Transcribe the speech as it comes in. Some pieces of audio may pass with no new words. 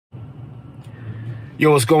Yo,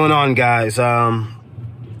 what's going on, guys?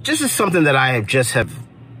 This is something that I have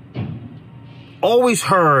always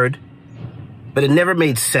heard, but it never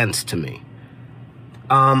made sense to me.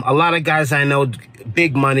 A lot of guys I know,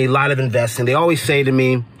 big money, a lot of investing, they always say to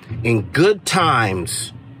me, in good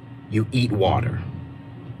times, you eat water.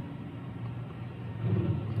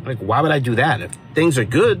 Like, why would I do that? If things are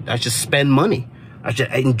good, I should spend money. I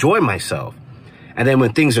should enjoy myself. And then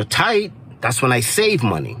when things are tight, that's when I save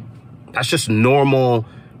money. That's just normal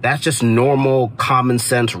common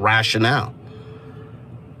sense rationale.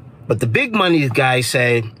 But the big money guys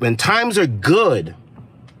say, when times are good,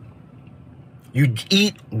 you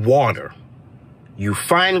eat water. You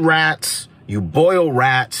find rats, you boil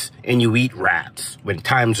rats, and you eat rats when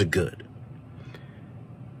times are good.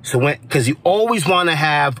 So because you always want to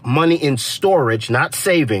have money in storage, not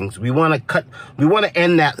savings. We want to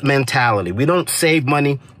end that mentality. We don't save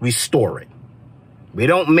money, we store it. We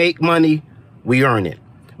don't make money, we earn it.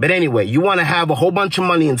 But anyway, you want to have a whole bunch of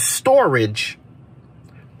money in storage,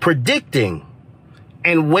 predicting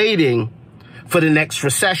and waiting for the next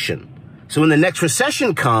recession. So when the next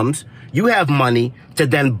recession comes, you have money to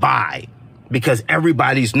then buy because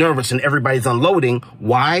everybody's nervous and everybody's unloading.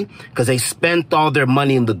 Why? Because they spent all their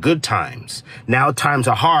money in the good times. Now times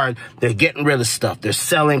are hard. They're getting rid of stuff. They're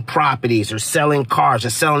selling properties. They're selling cars.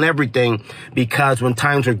 They're selling everything because when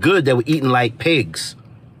times are good, they were eating like pigs.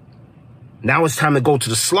 Now it's time to go to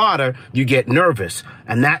the slaughter. You get nervous.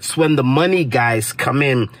 And that's when the money guys come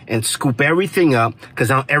in and scoop everything up because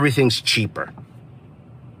now everything's cheaper.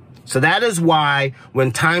 So that is why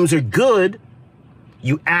when times are good,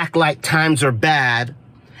 you act like times are bad.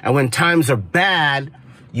 And when times are bad,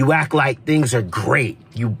 you act like things are great.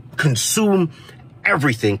 You consume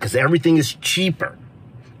everything because everything is cheaper.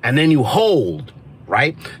 And then you hold,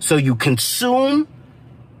 right? So you consume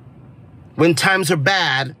when times are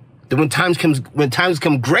bad. Then when times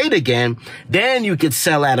come great again, then you could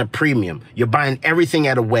sell at a premium. You're buying everything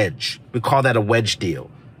at a wedge. We call that a wedge deal.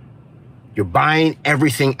 You're buying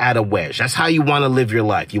everything at a wedge. That's how you want to live your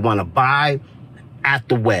life. You want to buy at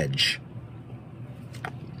the wedge.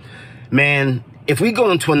 Man, if we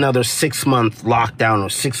go into another 6-month lockdown or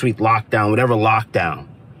 6-week lockdown, whatever lockdown,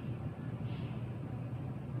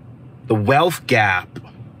 the wealth gap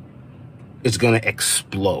is going to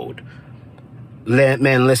explode.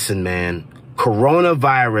 Man, listen, man.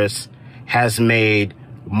 Coronavirus has made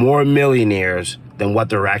more millionaires than what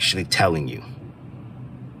they're actually telling you.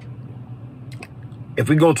 If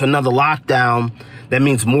we go into another lockdown, that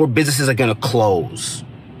means more businesses are going to close.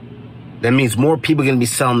 That means more people are going to be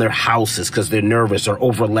selling their houses because they're nervous or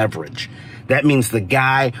over leveraged. That means the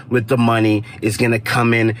guy with the money is going to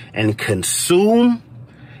come in and consume,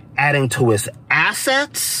 adding to his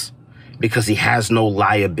assets because he has no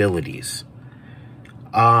liabilities.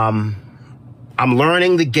 I'm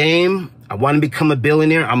learning the game. I want to become a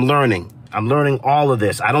billionaire. I'm learning all of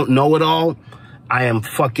this. I don't know it all. I am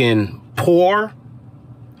fucking poor.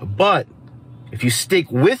 But if you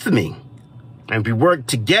stick with me and we work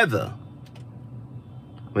together,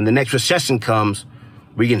 when the next recession comes,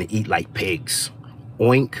 we're going to eat like pigs.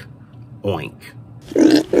 Oink, oink.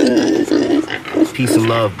 Peace and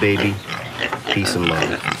love, baby. Peace and love.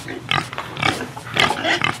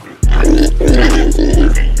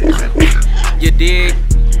 You dig?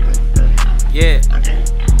 Yeah.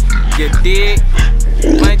 You dig?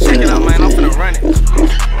 Man, check it out, man. I'm finna run it.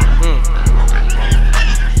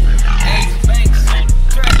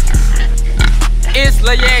 It's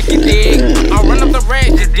Layak, you dig? I'm running up the racks,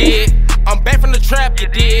 you dig? I'm back from the trap, you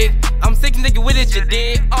dig? I'm sick nigga with it, you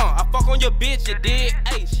dig? I fuck on your bitch, you dig?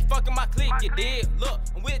 Hey, she fucking my clique, you dig? Look,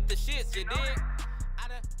 I'm with the shits, you dig?